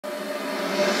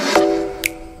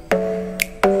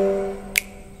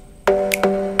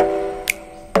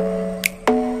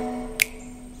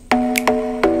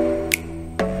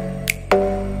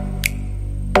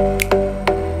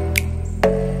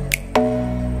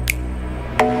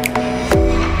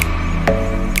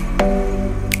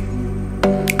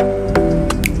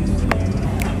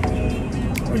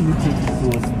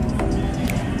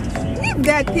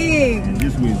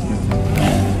way is better.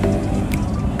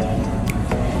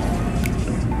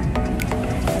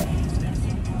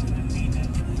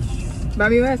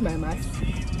 Mommy, where's my mask?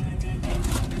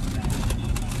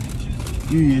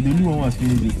 Yeah, the new one was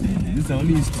finished this thing. This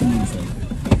only is 2 inside.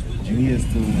 And he has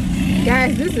still one.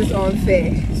 Guys, this is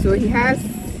unfair. So he has...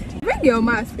 Bring your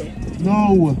mask here.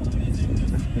 No!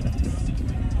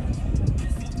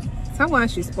 Someone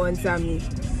should sponsor me.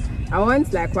 I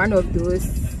want like one of those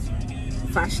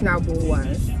fashionable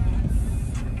ones.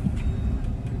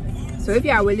 So if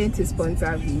you are willing to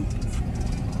sponsor me,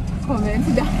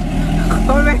 comment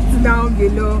down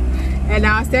below and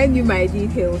I'll send you my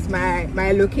details,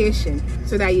 my location,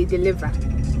 so that you deliver.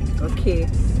 Okay.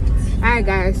 Alright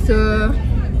guys, so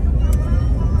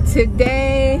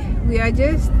today we are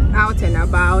just out and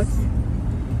about.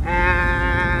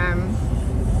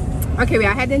 Okay, we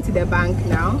are heading to the bank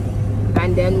now,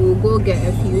 and then we'll go get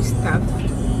a few stuff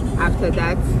after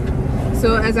that.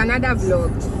 So as another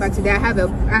vlog, but today I have a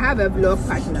vlog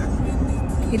partner.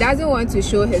 He doesn't want to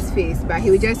show his face, but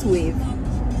he will just wave.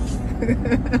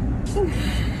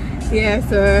 Yeah,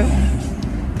 so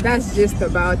that's just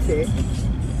about it.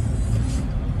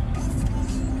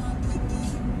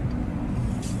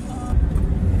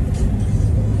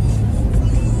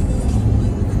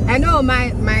 I know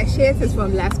my shirt is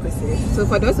from Last Christmas. So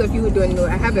for those of you who don't know,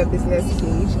 I have a business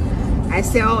page. I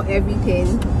sell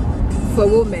everything for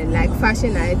women, like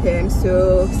fashion items,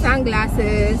 so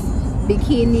sunglasses,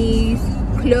 bikinis,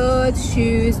 clothes,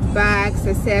 shoes, bags,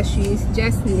 accessories,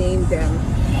 just name them.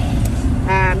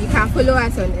 You can follow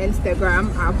us on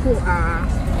Instagram. I'll put our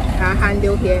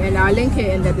handle here and I'll link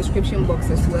it in the description box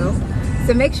as well.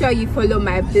 So make sure you follow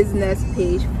my business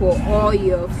page for all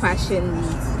your fashion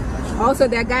needs. Also,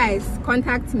 there guys,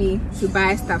 contact me to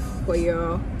buy stuff for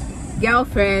your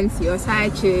girlfriends, your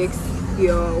side chicks,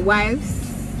 your wives,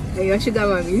 and your sugar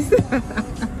mummies. Do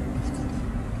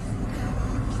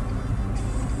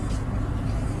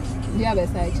you have a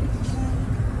side chick?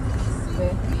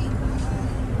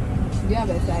 Do you have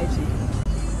a side chick?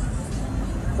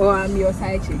 Or I'm your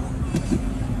side chick?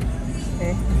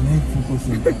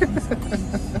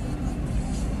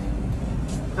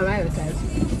 Am I your side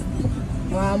chick?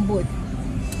 Or I'm both?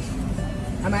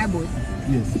 Am I both?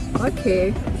 Yes.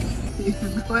 Okay. He's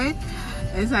going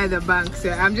inside the bank,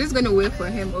 so I'm just going to wait for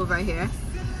him over here.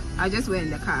 I'll just wait in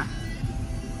the car.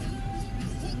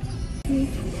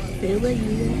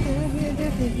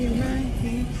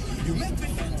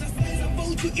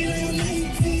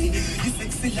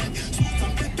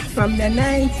 From the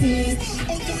 90s.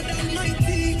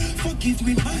 Forgive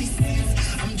me my sins.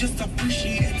 I'm just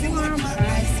appreciating what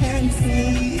I can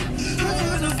see. I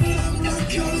wanna feel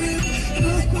like you're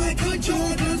like Michael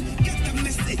Jordan. Get the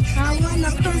message. I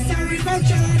wanna cross the river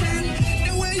Jordan.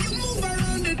 The way you move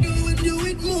around and do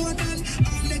it more than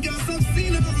all the girls I've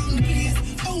seen around the place.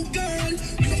 Oh girl,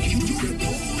 you do it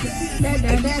more than.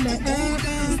 Turn around,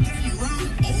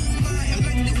 oh my, I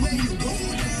like the way you go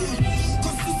down.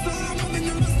 Cause the song, I'm in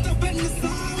the stop and the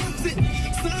song, what's it?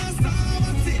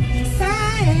 What's it?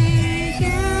 Say,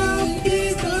 girl,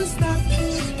 please don't stop.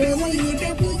 The way you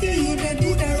do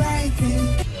the right thing.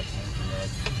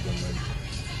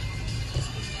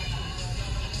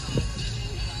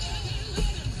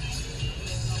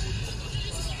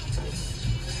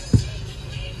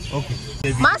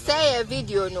 Okay. Ma say a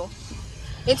video no.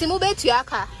 Enti mu betu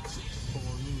aka.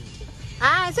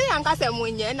 Ah, say yanka se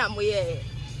munye na moye.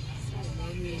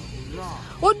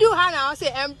 Odu ha na o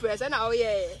say empress na o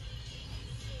ye.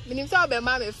 Minim say obe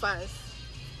ma me fans.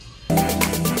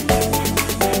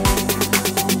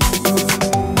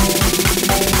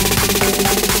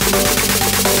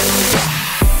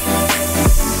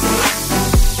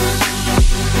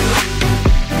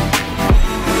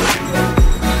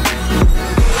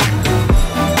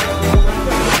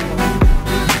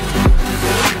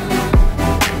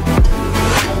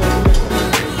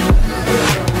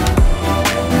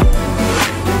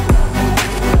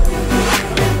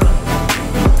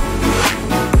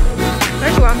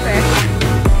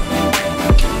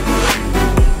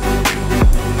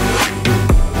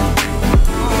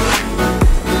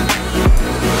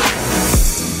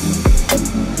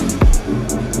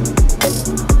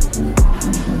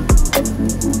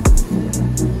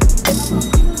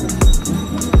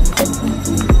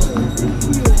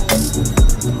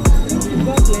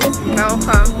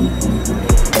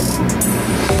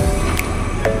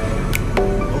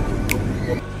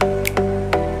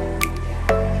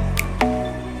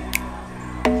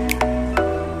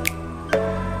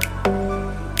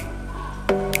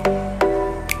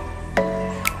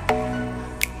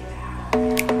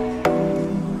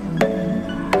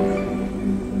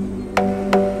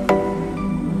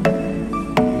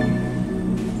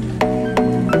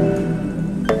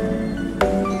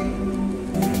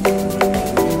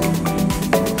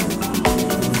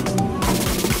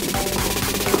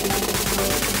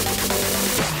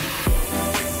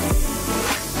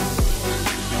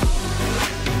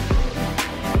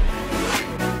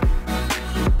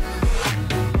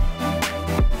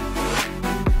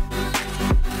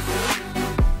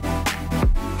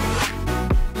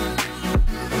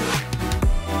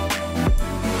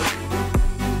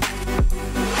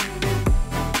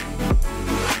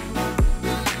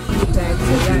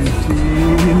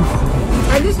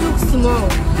 looks small.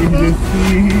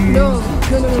 No.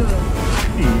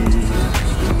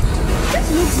 This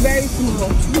looks very small.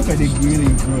 Look at the grill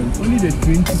in front. Only the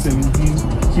 2017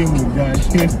 came with that.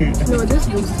 No, this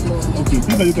looks small. Okay,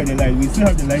 take a look at the light. We still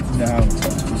have the light in the house.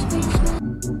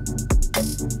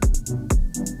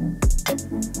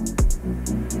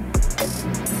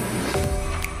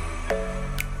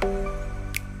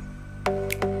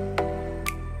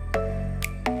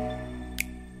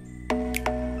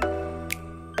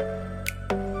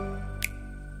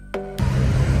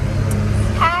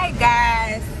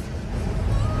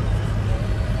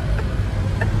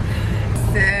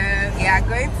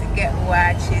 Going to get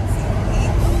Waakye to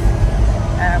eat.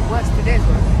 What's today's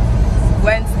one?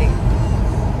 Wednesday.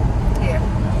 Yeah.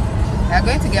 We are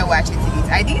going to get Waakye to eat.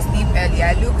 I didn't sleep early.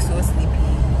 I look so sleepy.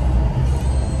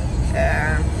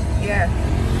 Yeah.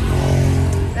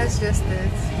 That's just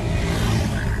it.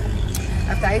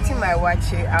 After eating my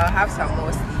Waakye, I'll have some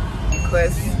more sleep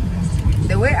because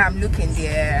the way I'm looking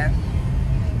there.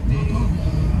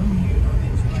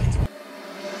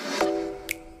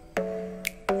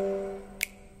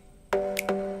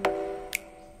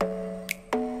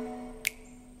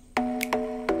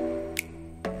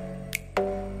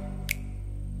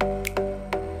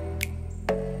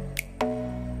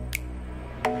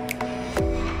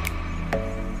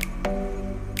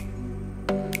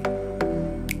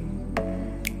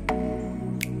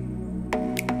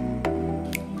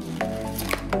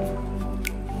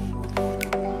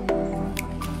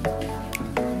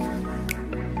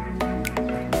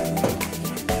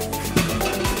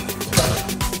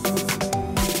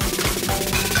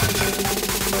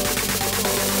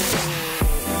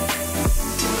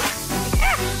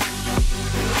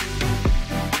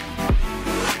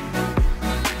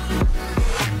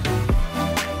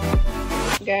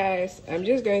 Guys, I'm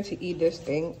just going to eat this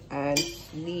thing and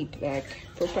sleep, like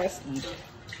proper sleep.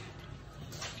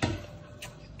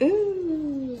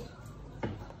 Ooh.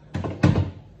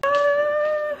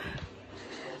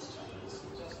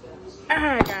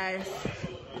 Alright guys,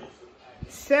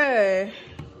 so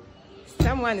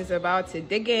someone is about to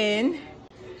dig in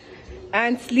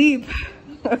and sleep.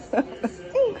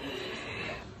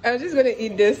 I'm just gonna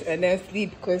eat this and then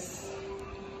sleep because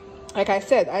like I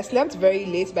said, I slept very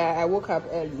late, but I woke up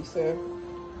early, so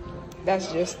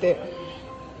that's just it.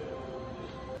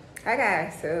 Hi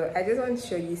guys, so I just want to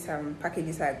show you some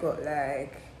packages I got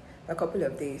like a couple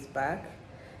of days back.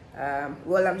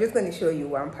 Well, I'm just going to show you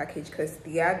one package because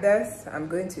the others I'm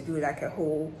going to do like a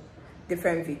whole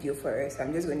different video for it. So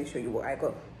I'm just going to show you what I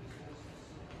got.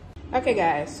 Okay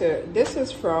guys, so this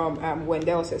is from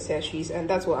Wendell's Accessories, and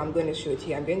that's what I'm going to show to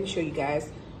you. I'm going to show you guys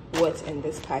what's in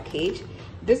this package.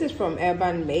 This is from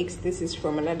Urban Makes. This is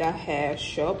from another hair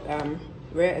shop,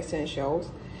 Rare Essentials.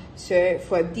 So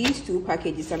for these two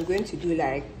packages, I'm going to do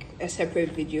like a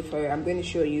separate video for it. I'm going to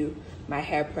show you my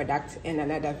hair product in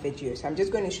another video. So I'm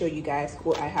just going to show you guys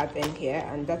what I have in here,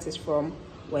 and that is from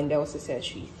Wendell's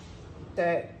Accessories.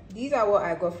 So these are what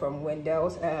I got from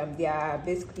Wendell's. They are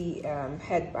basically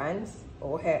headbands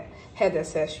or head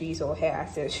accessories or hair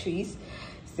accessories.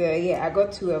 So yeah, I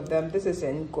got two of them. This is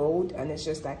in gold and it's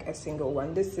just like a single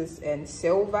one. This is in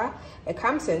silver. It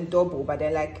comes in double, but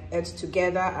then like it's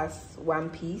together as one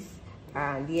piece.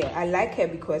 And yeah, I like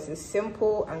it because it's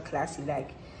simple and classy.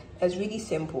 Like it's really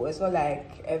simple. It's not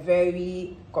like a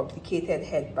very complicated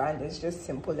headband. It's just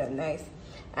simple and nice.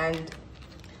 And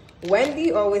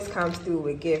Wendy always comes through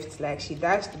with gifts. Like she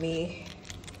dashed me.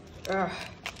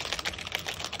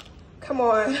 Come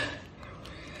on.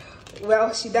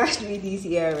 Well, she dashed me these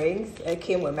earrings. It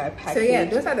came with my package. So yeah,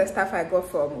 those are the stuff I got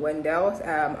from Wendell's.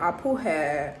 I'll put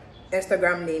her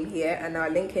Instagram name here and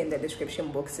I'll link it in the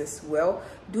description box as well.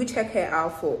 Do check her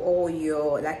out for all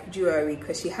your like jewelry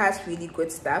because she has really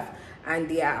good stuff and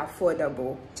they are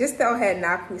affordable. Just tell her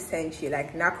Naaku sent you,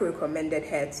 like Naaku recommended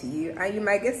her to you, and you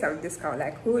might get some discount.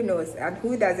 Like who knows, and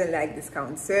who doesn't like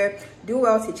discounts? So do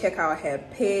well to check out her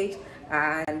page.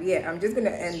 And yeah, I'm just gonna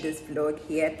end this vlog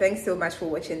here. Thanks so much for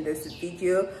watching this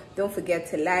video. Don't forget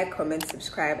to like, comment,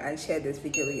 subscribe and share this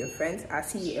video with your friends. I'll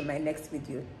see you in my next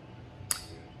video.